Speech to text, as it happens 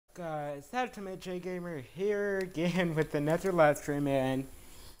Guys, Ultimate JGamer here again with another live stream, and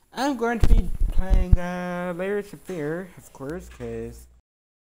I'm going to be playing Layers of Fear, of course, because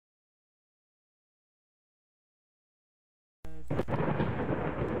this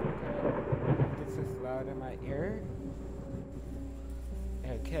is loud in my ear.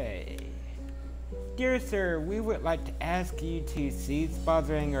 Okay. Dear sir, we would like to ask you to cease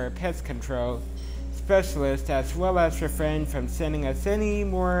bothering our pest control specialist, as well as refrain from sending us any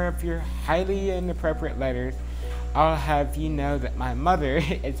more of your highly inappropriate letters. I'll have you know that my mother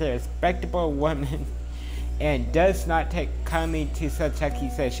is a respectable woman and does not take kindly to such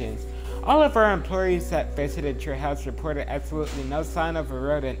accusations. All of our employees that visited your house reported absolutely no sign of a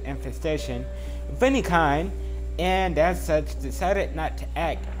rodent infestation of any kind, and as such decided not to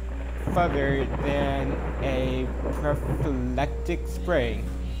act further than a prophylactic spraying.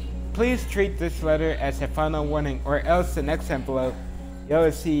 Please treat this letter as a final warning, or else the next envelope you'll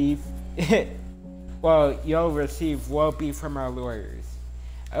receive, will be from our lawyers.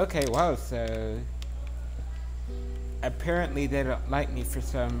 Okay, wow, so apparently they don't like me for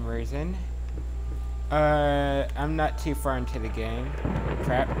some reason. I'm not too far into the game.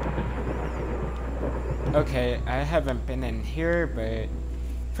 Crap. Okay, I haven't been in here, but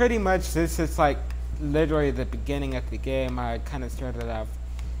pretty much this is like literally the beginning of the game. I kind of started off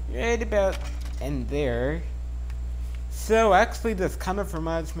right about in there. So actually this kind of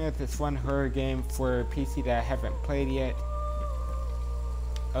reminds me of this one horror game for PC that I haven't played yet.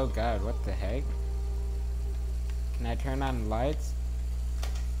 Oh god, what the heck? Can I turn on lights?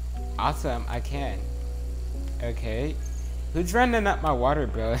 Awesome, I can. Okay. Who's running up my water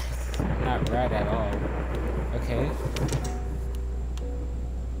bill? Not right at all. Okay.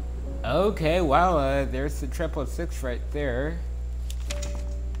 Okay, wow, there's the 666 right there.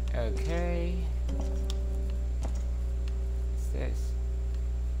 Okay. What's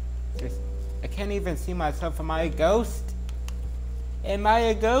this? I can't even see myself. Am I a ghost? Am I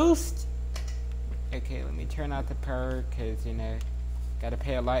a ghost? Okay, let me turn out the power, cause you know, gotta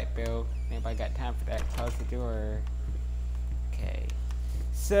pay a light bill. Anybody got time for that? Close the door. Okay.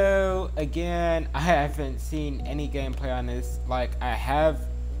 So again, I haven't seen any gameplay on this. Like I have.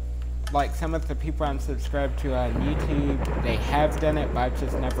 Like some of the people I'm subscribed to on YouTube, they have done it, but I've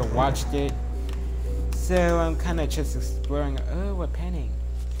just never watched it. So I'm kind of just exploring. Oh, what painting?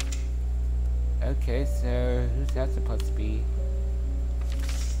 Okay, so who's that supposed to be?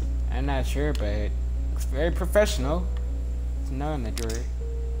 I'm not sure, but looks very professional. There's no on the door.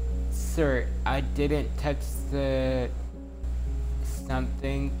 Sir, I didn't touch the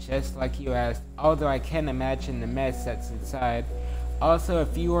something just like you asked, although I can imagine the mess that's inside. Also,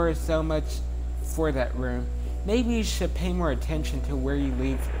 if you are so much for that room, maybe you should pay more attention to where you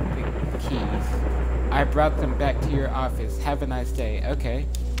leave the keys. I brought them back to your office. Have a nice day. Okay.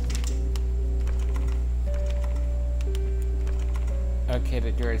 Okay,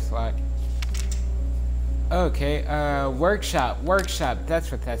 the door is locked. Okay, workshop.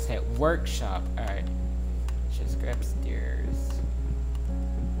 That's what that said. Workshop. Alright. Just go upstairs.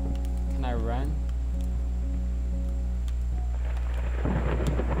 Can I run?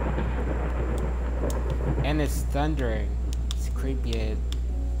 And it's thundering. It's creepy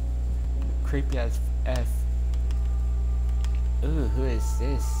as F. Ooh, who is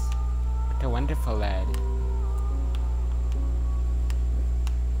this? What a wonderful lad.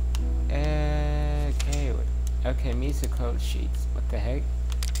 Okay, musical sheets. What the heck?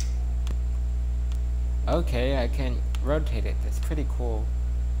 Okay, I can rotate it. That's pretty cool.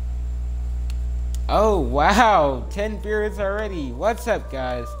 Oh, wow! 10 viewers already. What's up,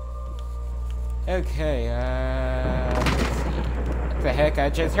 guys? Okay, let's see. What the heck?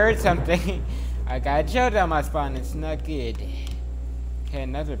 I just heard something. I got chilled on my spawn. It's not good. Okay,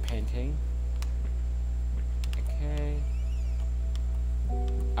 another painting. Okay.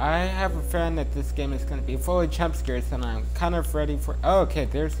 I have a friend that this game is going to be full of jump scares, and I'm kind of ready for... Oh, okay,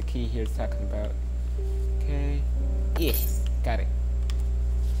 there's the key he was talking about. Okay. Yeah, got it.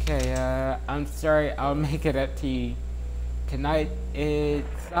 Okay, I'm sorry. I'll make it up to you. Tonight,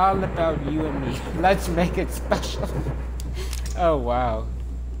 it's all about you and me. Let's make it special. Oh, wow.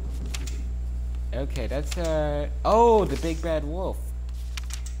 Okay, that's, oh, the big bad wolf.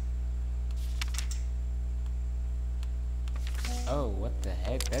 Oh, what the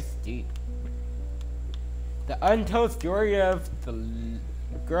heck? That's deep. The untold story of the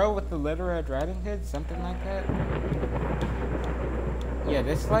girl with the little red riding hood? Something like that? Yeah,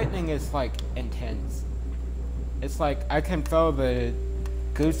 this lightning is, like, intense. It's like I can feel the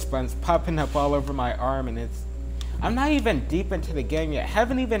goosebumps popping up all over my arm, and it's... I'm not even deep into the game yet.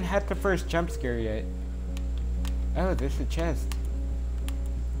 Haven't even had the first jump scare yet. Oh, there's a chest.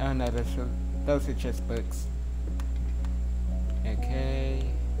 Oh no, those are just books. Okay.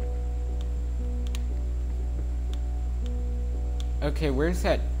 Okay, where's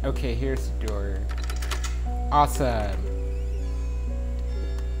that? Okay, here's the door. Awesome.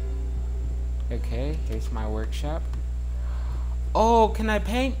 Okay, here's my workshop. Oh, can I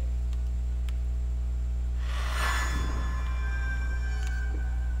paint?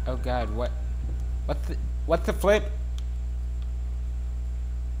 Oh god, what's the flip?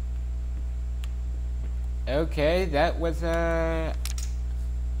 Okay, that was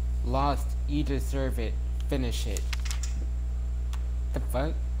lost. You deserve it. Finish it. The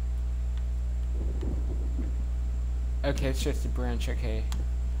fuck? Okay, it's just a branch, okay.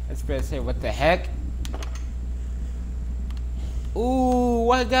 I was about to say, what the heck?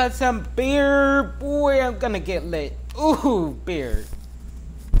 Ooh, I got some beer! Boy, I'm gonna get lit. Ooh, beer.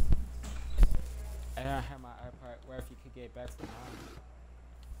 I don't have my iPod. Where if you could get back from mom.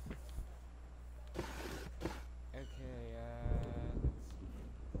 Okay,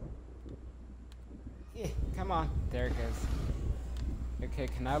 yeah, come on. There it goes. Okay,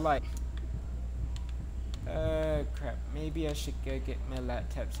 can I like... crap. Maybe I should go get my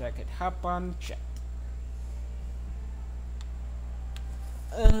laptop so I could hop on chat.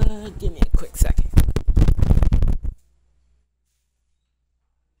 Give me a quick second.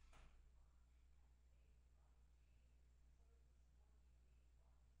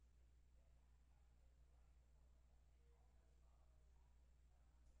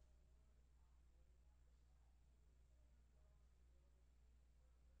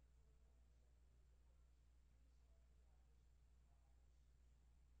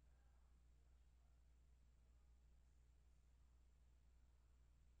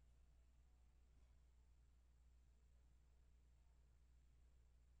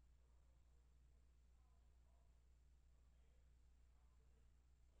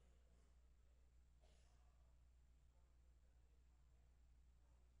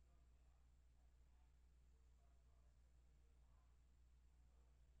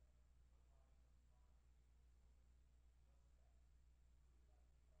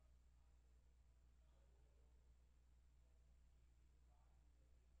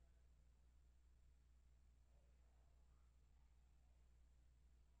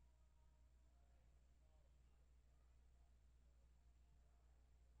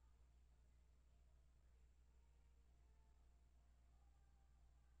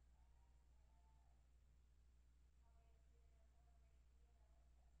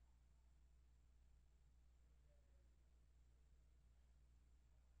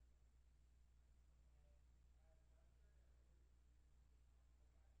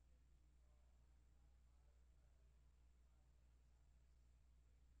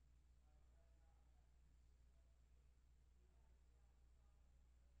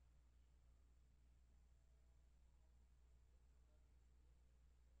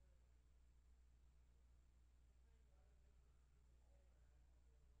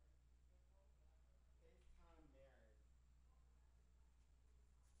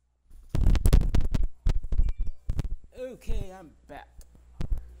 Okay, I'm back.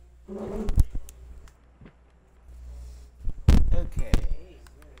 Okay.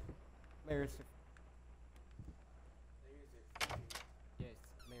 Layers of... Yes,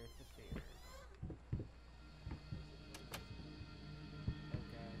 layers of fear. Oh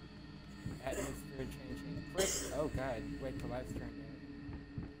god. Atmosphere changing. Quick! Oh god, wait till lights turn down.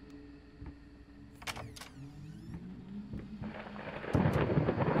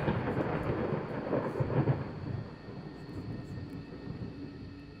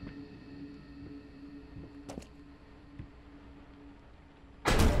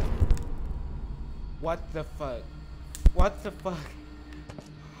 What the fuck? What the fuck?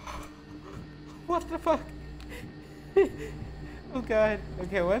 What the fuck? Oh god.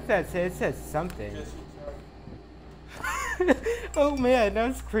 Okay, what's that say? It says something. Oh man, that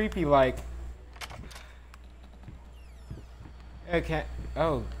was creepy like. Okay.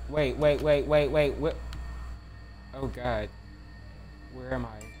 Oh, wait. What? Oh god. Where am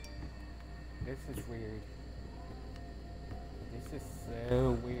I? This is weird. This is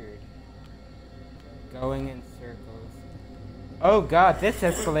so weird. Going in circles. Oh god, this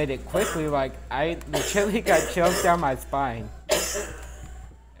escalated quickly, like I literally got chills down my spine.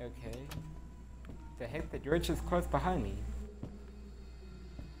 Okay. The heck, the door just closed behind me.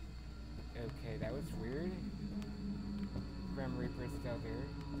 Okay, that was weird. Grim Reaper's still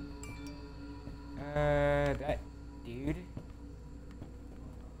there. That dude.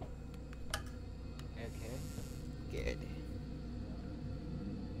 Okay. Good.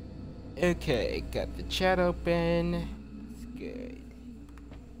 Okay, got the chat open. It's good.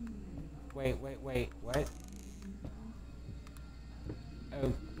 Wait, what?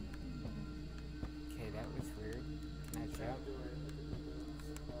 Oh. Okay, that was weird. Can I jump?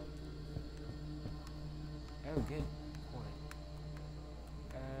 Oh, good point.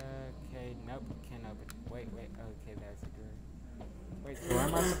 Okay, nope, can't open it. Wait, okay, there's the door. Wait, so where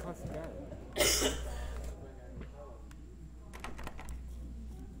am I supposed to go?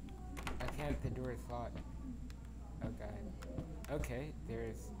 Okay, the door is locked. Oh god. Okay,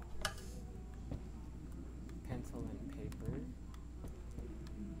 there's pencil and paper.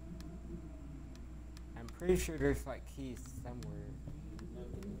 I'm pretty sure there's like keys somewhere.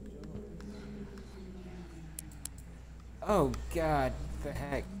 Oh god, the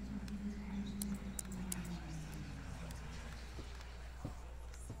heck.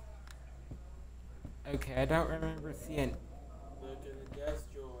 Okay, I don't remember seeing. Look in the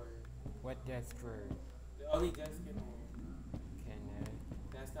desk drawer. What desk drawer? The only desk in here. Okay, no.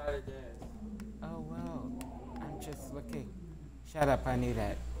 That's not a desk. Oh well, I'm just looking. Shut up, I knew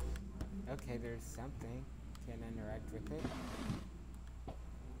that. Okay, there's something. Can I interact with it?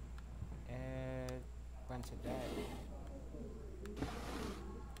 Bunch of that.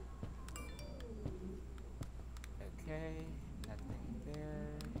 Okay, nothing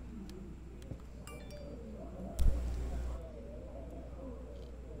there.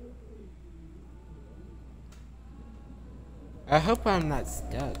 I hope I'm not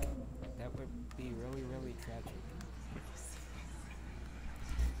stuck. That would be really, really tragic.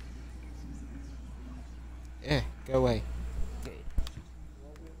 Go away. Okay.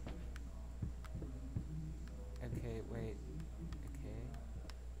 Okay, wait. Okay.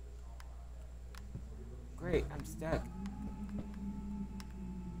 Great, I'm stuck.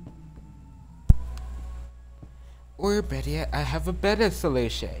 Or better yet, I have a better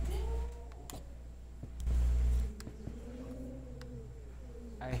solution.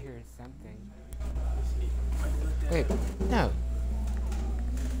 I hear something. Wait, no.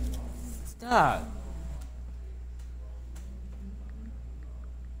 Stop.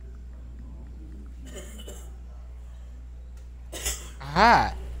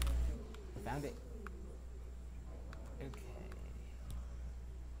 Aha! Found it. Okay.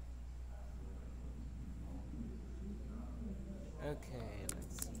 Okay,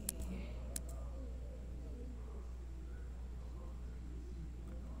 let's see.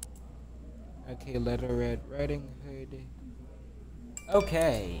 Okay, Little Red Riding Hood.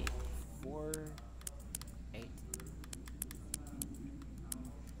 Okay. 4, 8.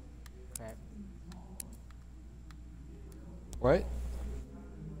 Crap. What?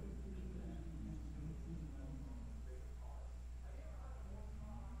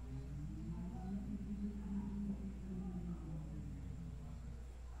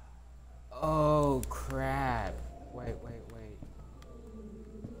 Oh crap. Wait.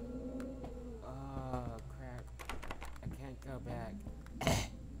 Oh crap. I can't go back.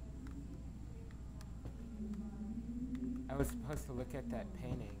 I was supposed to look at that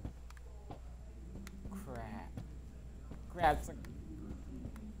painting. Crap. I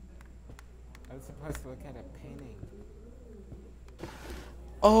was supposed to look at a painting.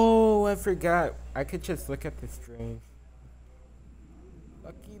 Oh, I forgot. I could just look at the stream.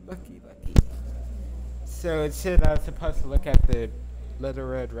 Lucky. So it said I was supposed to look at the Little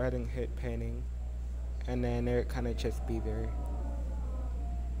Red Riding Hood painting, and then it kind of just be there.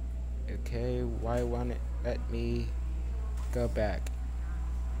 Okay, why won't it let me go back?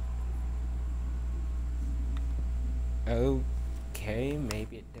 Okay,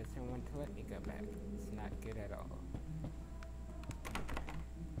 maybe it doesn't want to let me go back. It's not good at all.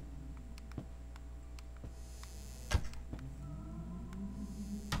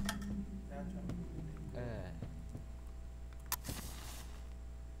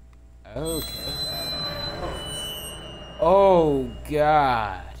 Okay. Oh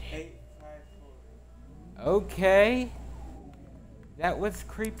God. 854. Okay. That was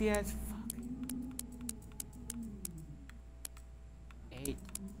creepy as fuck. 8.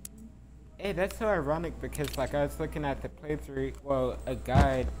 Hey, that's so ironic because like I was looking at the playthrough, well, a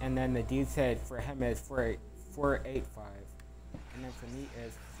guide, and then the dude said for him it's 485, and then for me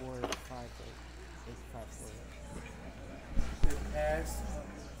it's 45854.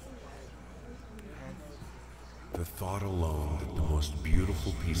 The thought alone that the most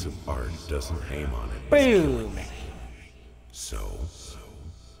beautiful piece of art doesn't aim on it. Boom! So,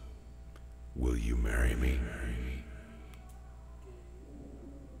 will you marry me?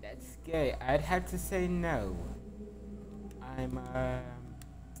 That's gay. I'd have to say no. I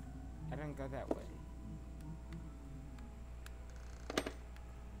don't go that way.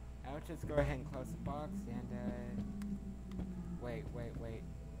 I'll just go ahead and close the box and, wait.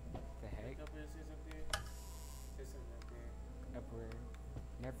 The heck?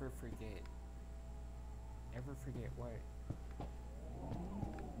 forget? Ever forget what?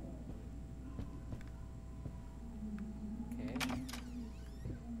 Okay.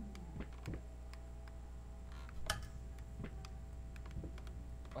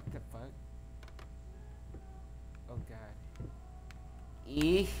 What the fuck? Oh god.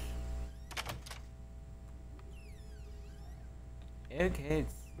 Eesh. Okay,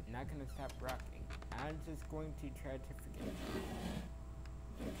 it's not gonna stop rocking. I'm just going to try to forget.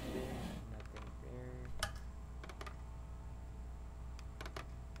 Okay, nothing there.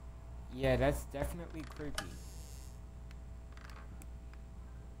 Yeah, that's definitely creepy.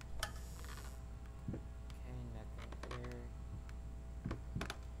 Okay, nothing there.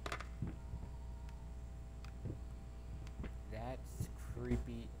 That's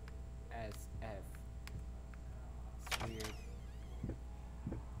creepy as F. It's weird.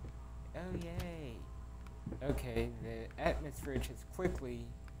 Oh yay! Okay, the atmosphere just quickly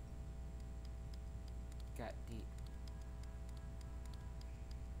got deep.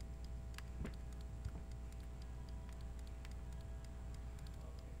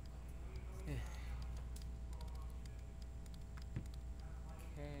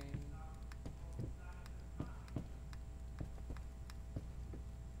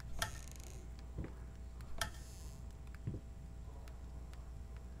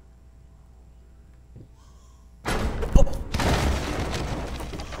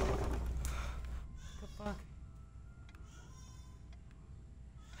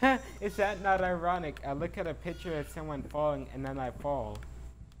 Is that not ironic? I look at a picture of someone falling and then I fall.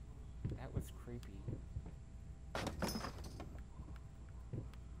 That was creepy.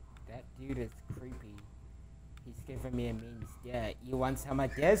 That dude is creepy. He's giving me a mean stare. You want some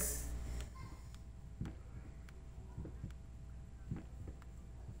of this?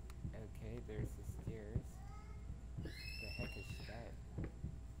 Okay, there's the stairs. The heck is that?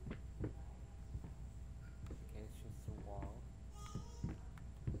 Okay, it's just a wall.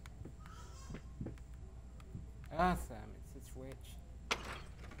 Awesome, it's a switch.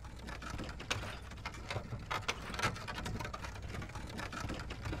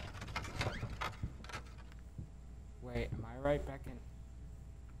 Wait, am I right back in?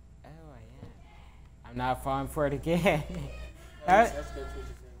 Oh, I am. I'm not falling for it again. Let's go to the same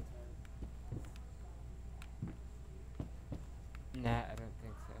time. Nah, I don't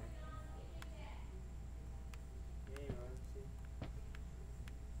think so. Yeah, you are, see?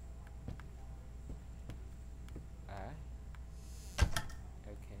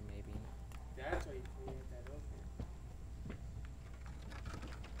 Okay, maybe. That's why you can get that open.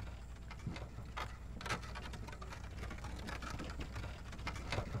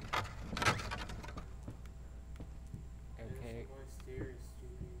 Okay. There's more stairs,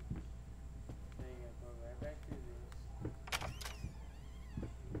 stupid. Now you gotta go right back to this.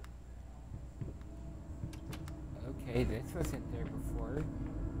 Okay, this wasn't there before.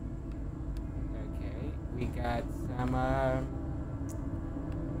 Okay, we got some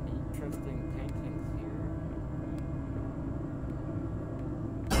interesting paintings here.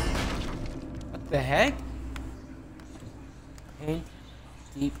 What the heck? Paint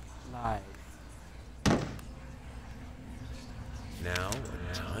deep lives. Now,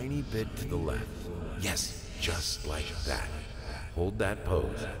 a tiny bit to the left. Yes, just like that. Hold that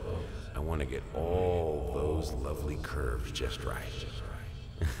pose. I want to get all those lovely curves just right.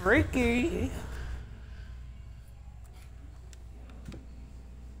 Freaky.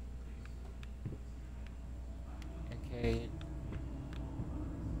 Okay.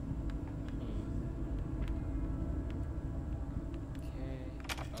 Okay.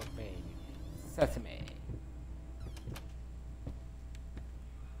 Open. Sesame.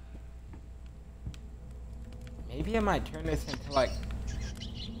 Maybe I might turn this into like.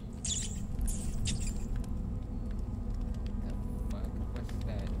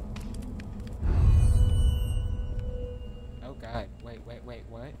 Wait,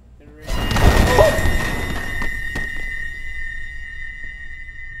 what?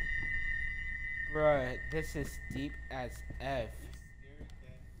 Bruh, this is deep as F.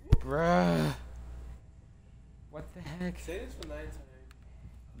 Bruh. What the heck? Say this for nighttime.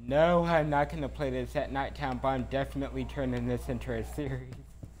 No, I'm not gonna play this at nighttime, but I'm definitely turning this into a series.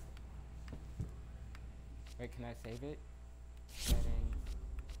 Wait, can I save it? Settings.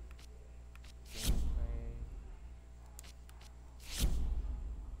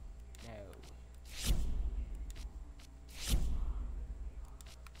 Gameplay.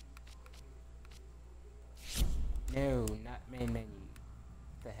 No, not main menu.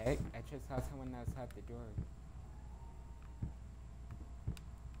 The heck? I just saw someone outside the door.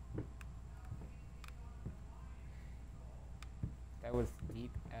 That was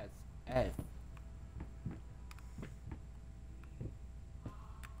deep as F.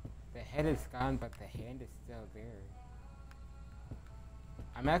 The head is gone, but the hand is still there.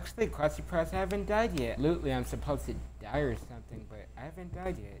 I'm actually quite surprised I haven't died yet. Absolutely, I'm supposed to die or something, but I haven't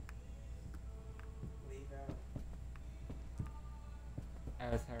died yet. Leave out. I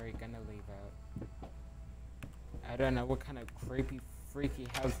was already gonna leave out. I don't know what kind of creepy, freaky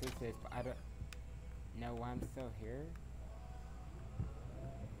house this is, but I don't know why I'm still here.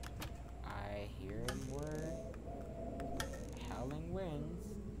 I hear more howling winds.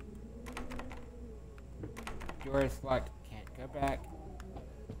 Door is locked, can't go back.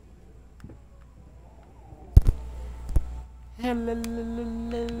 Hello.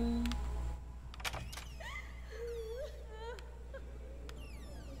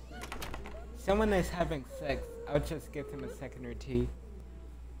 Someone is having sex. I'll just give them a second or two.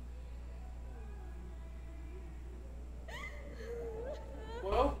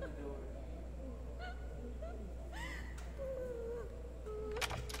 Well, open the door.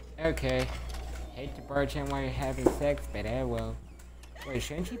 Okay. Hate to barge in while you're having sex, but I will. Wait,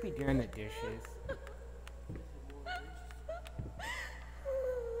 shouldn't you be doing the dishes?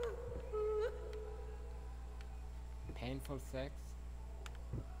 Painful sex?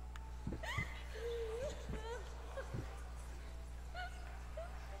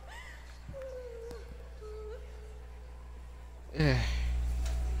 Ugh.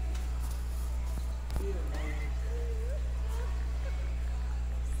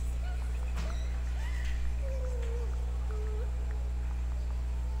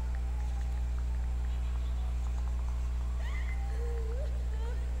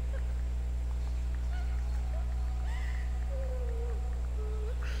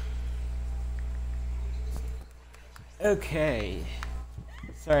 Okay.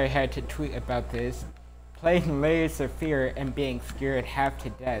 Sorry I had to tweet about this. Playing Layers of Fear and being scared half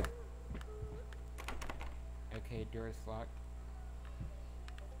to death. Okay, door is locked.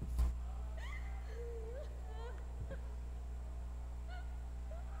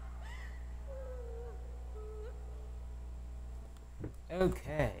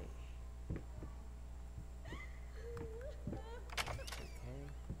 Okay.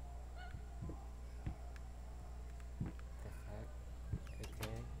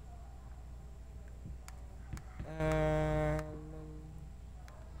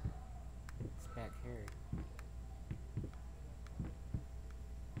 It's back here.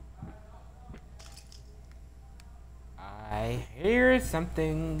 I hear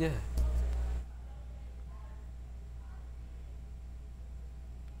something.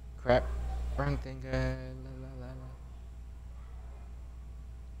 Crap. Wrong thing.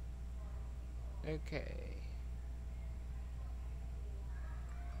 Okay.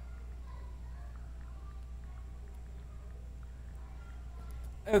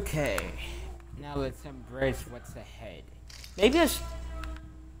 Okay, now let's embrace what's ahead. Maybe I should...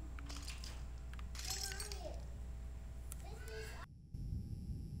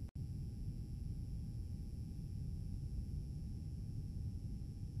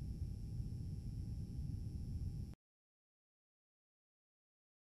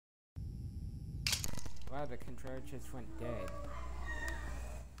 Wow, the controller just went dead.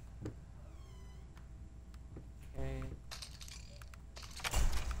 Okay.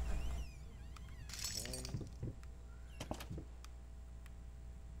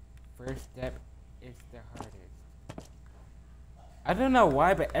 First step is the hardest. I don't know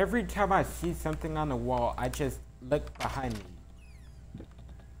why, but every time I see something on the wall, I just look behind me.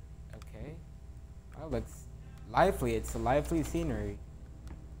 Okay. Well, it's lively. It's a lively scenery.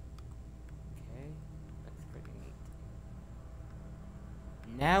 Okay. That's pretty neat.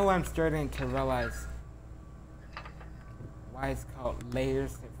 Now I'm starting to realize why it's called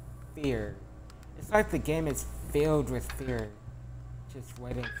Layers of Fear. It's like the game is filled with fear. Just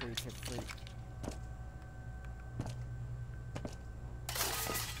waiting for you to freak.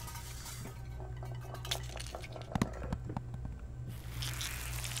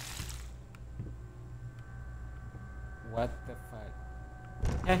 What the fuck?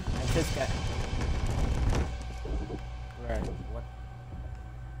 I just got... Right, what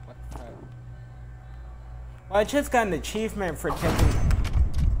the fuck? Well, I just got an achievement for taking...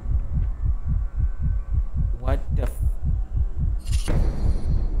 What the fuck?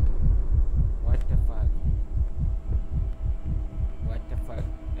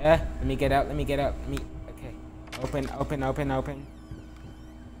 Let me get out, okay. Open.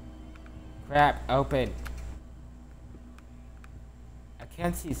 Crap, open. I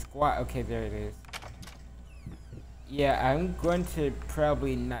can't see squat, okay, there it is. Yeah, I'm going to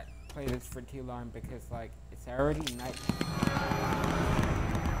probably not play this for too long because, like, it's already night.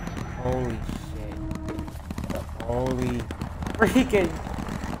 Holy shit. Holy freaking.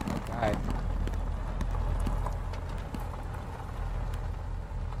 Oh god.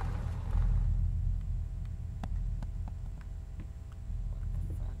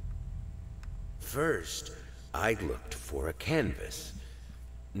 First, I looked for a canvas.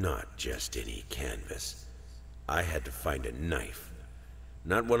 Not just any canvas. I had to find a knife.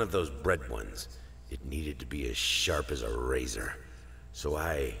 Not one of those bread ones. It needed to be as sharp as a razor. So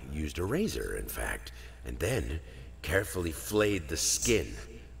I used a razor, in fact, and then carefully flayed the skin.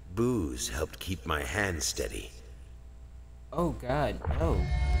 Booze helped keep my hand steady. Oh god, no.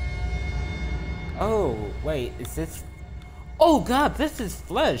 Oh, wait, is this... Oh god, this is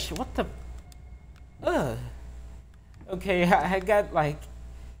flesh! What the... Ugh. Okay, I got, like,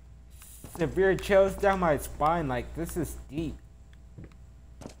 severe chills down my spine, like, this is deep.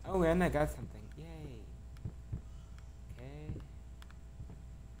 Oh, and I got something. Yay. Okay.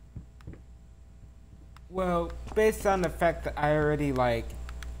 Well, based on the fact that I already, like,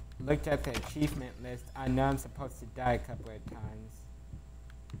 looked at the achievement list, I know I'm supposed to die a couple of times.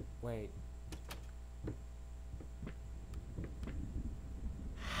 Wait.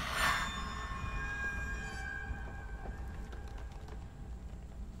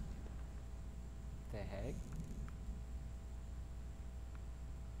 The heck?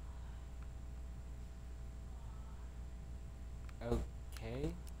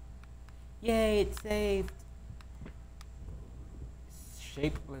 Okay. Yay, it's saved!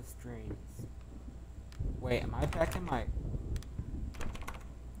 Shapeless dreams. Wait, am I back in my...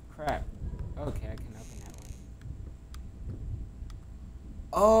 Crap. Okay, I can open that one.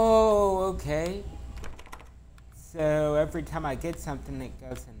 Oh, okay. So every time I get something, it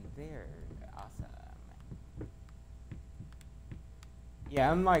goes in there. Awesome.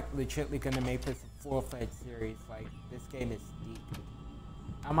 Yeah, I'm like legitimately gonna make this a full-fledged series. Like, this game is deep.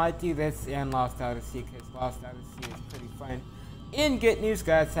 I might do this and Lost Odyssey, because Lost Odyssey is pretty fun. And good news,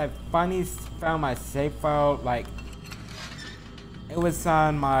 guys, I finally found my save file. Like, it was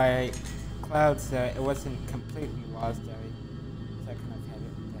on my cloud, so it wasn't completely lost. So I kind of had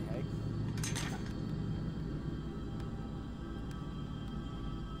it. What the heck?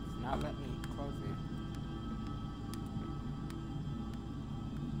 It's not letting me close it.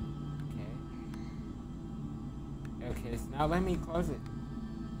 Okay. Okay, it's not letting me close it.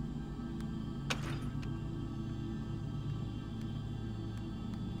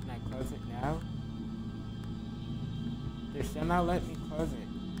 Close it now? They're still not letting me close it.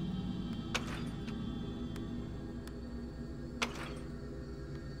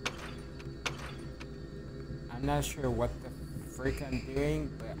 I'm not sure what the freak I'm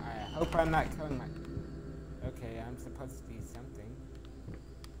doing, but I hope I'm not killing my... Okay, I'm supposed to do something.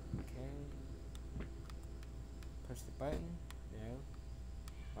 Okay. Push the button? No.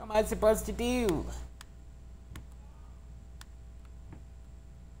 What am I supposed to do?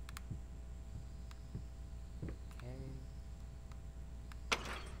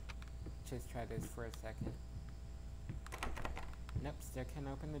 Just try this for a second. Nope, still can't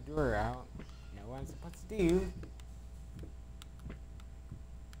open the door out. Know what I'm supposed to do.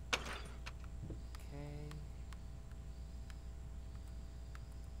 Okay.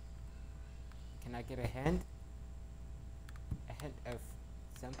 Can I get a hint? A hint of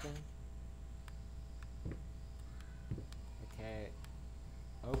something? Okay.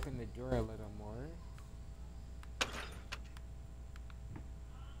 Open the door a little more.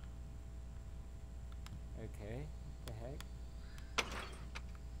 Okay, what the heck?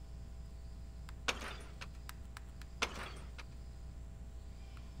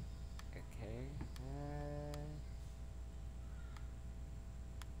 Okay,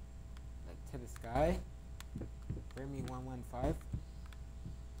 to the sky. Bring me 115.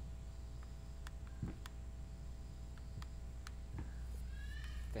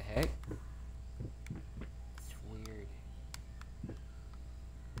 The heck? It's weird.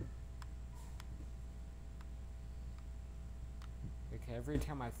 Okay, every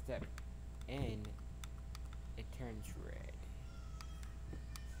time I step in, it turns red.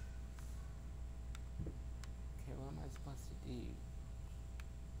 Okay, what am I supposed to do?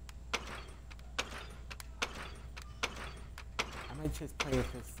 I might just play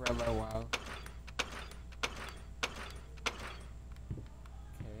with this for a little while.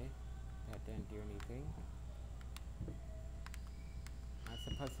 Okay, that didn't do anything. Am I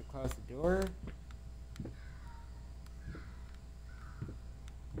supposed to close the door?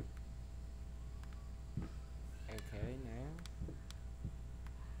 Okay, now.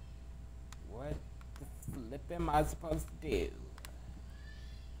 What the flip am I supposed to do?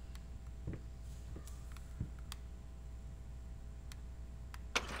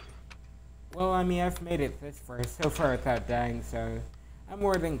 Well, I mean, I've made it this far so far without dying, so I'm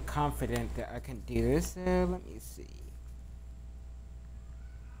more than confident that I can do this. Let me see.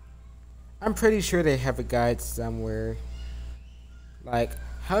 I'm pretty sure they have a guide somewhere. Like,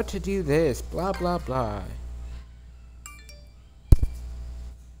 how to do this, blah, blah, blah.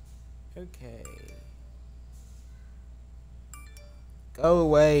 Okay. Go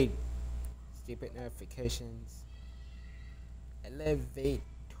away, stupid notifications. Elevator.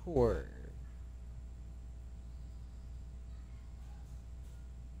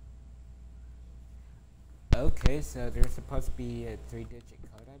 Okay, so there's supposed to be a 3-digit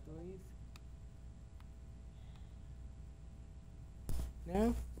code, I believe.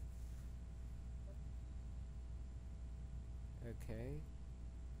 No? Okay.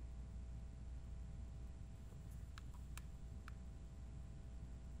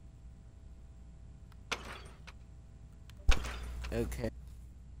 Okay.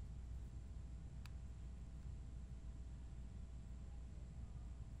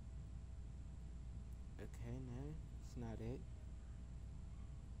 Okay, no, it's not it.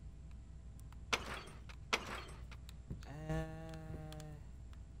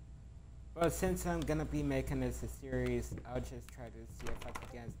 Well, since I'm gonna be making this a series, I'll just try to see if I can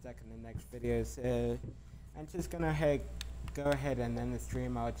get stuck in the next video. So I'm just gonna go ahead and end the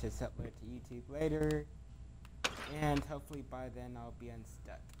stream. I'll just upload to YouTube later, and hopefully by then I'll be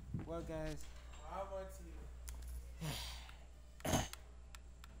unstuck. Well, guys,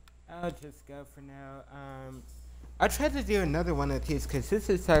 I'll just go for now. I'll try to do another one of these because this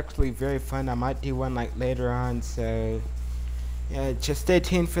is actually very fun. I might do one like later on, so yeah, just stay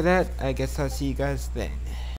tuned for that. I guess I'll see you guys then.